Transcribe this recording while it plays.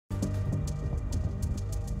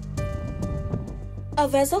A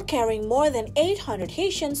vessel carrying more than 800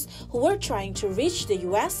 Haitians who were trying to reach the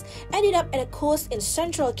U.S. ended up at a coast in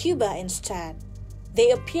central Cuba instead. They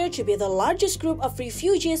appear to be the largest group of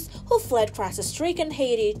refugees who fled crisis-stricken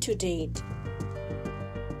Haiti to date.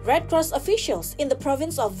 Red Cross officials in the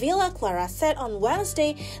province of Villa Clara said on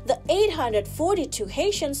Wednesday the 842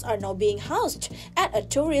 Haitians are now being housed at a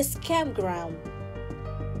tourist campground.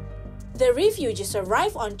 The refugees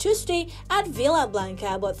arrived on Tuesday at Villa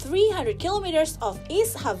Blanca, about 300 kilometers off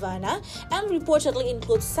East Havana, and reportedly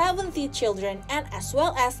include 70 children and as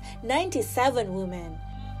well as 97 women.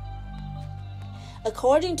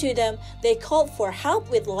 According to them, they called for help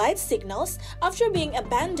with light signals after being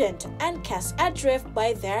abandoned and cast adrift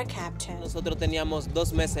by their captain. Nosotros teníamos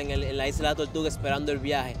 2 meses en la isla Tortuga esperando el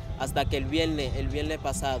viaje hasta que el viernes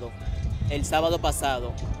pasado, el sábado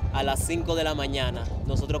pasado, a las 5 de la mañana,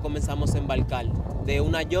 nosotros comenzamos a embarcar de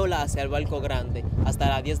una yola hacia el barco grande hasta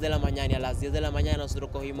las 10 de la mañana y a las 10 de la mañana nosotros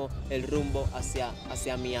cogimos el rumbo hacia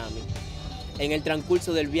Miami. En el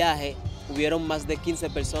transcurso del viaje, hubieron más de 15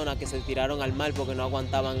 personas que se tiraron al mar porque no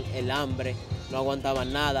aguantaban el hambre, no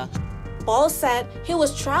aguantaban nada. Paul said he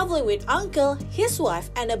was traveling with uncle, his wife,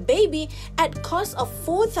 and a baby at cost of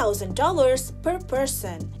 $4,000 per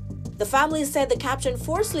person. The family said the captain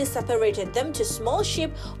forcibly separated them to small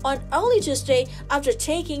ship on early Tuesday after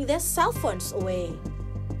taking their cell phones away.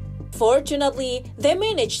 Fortunately, they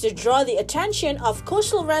managed to draw the attention of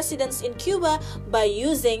coastal residents in Cuba by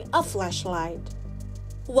using a flashlight.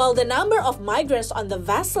 While the number of migrants on the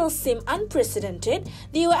vessel seemed unprecedented,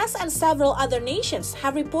 the U.S. and several other nations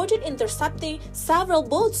have reported intercepting several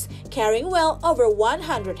boats carrying well over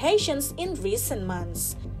 100 Haitians in recent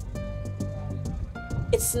months.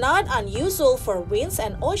 It's not unusual for winds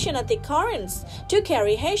and oceanic currents to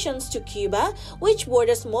carry Haitians to Cuba, which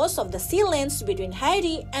borders most of the sea lanes between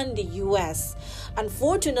Haiti and the U.S.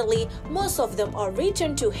 Unfortunately, most of them are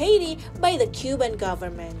returned to Haiti by the Cuban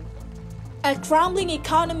government. A crumbling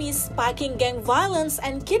economy, spiking gang violence,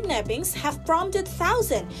 and kidnappings have prompted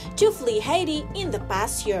thousands to flee Haiti in the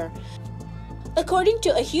past year. According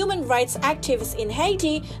to a human rights activist in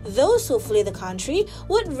Haiti, those who flee the country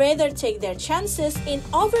would rather take their chances in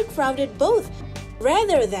overcrowded boats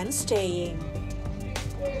rather than staying.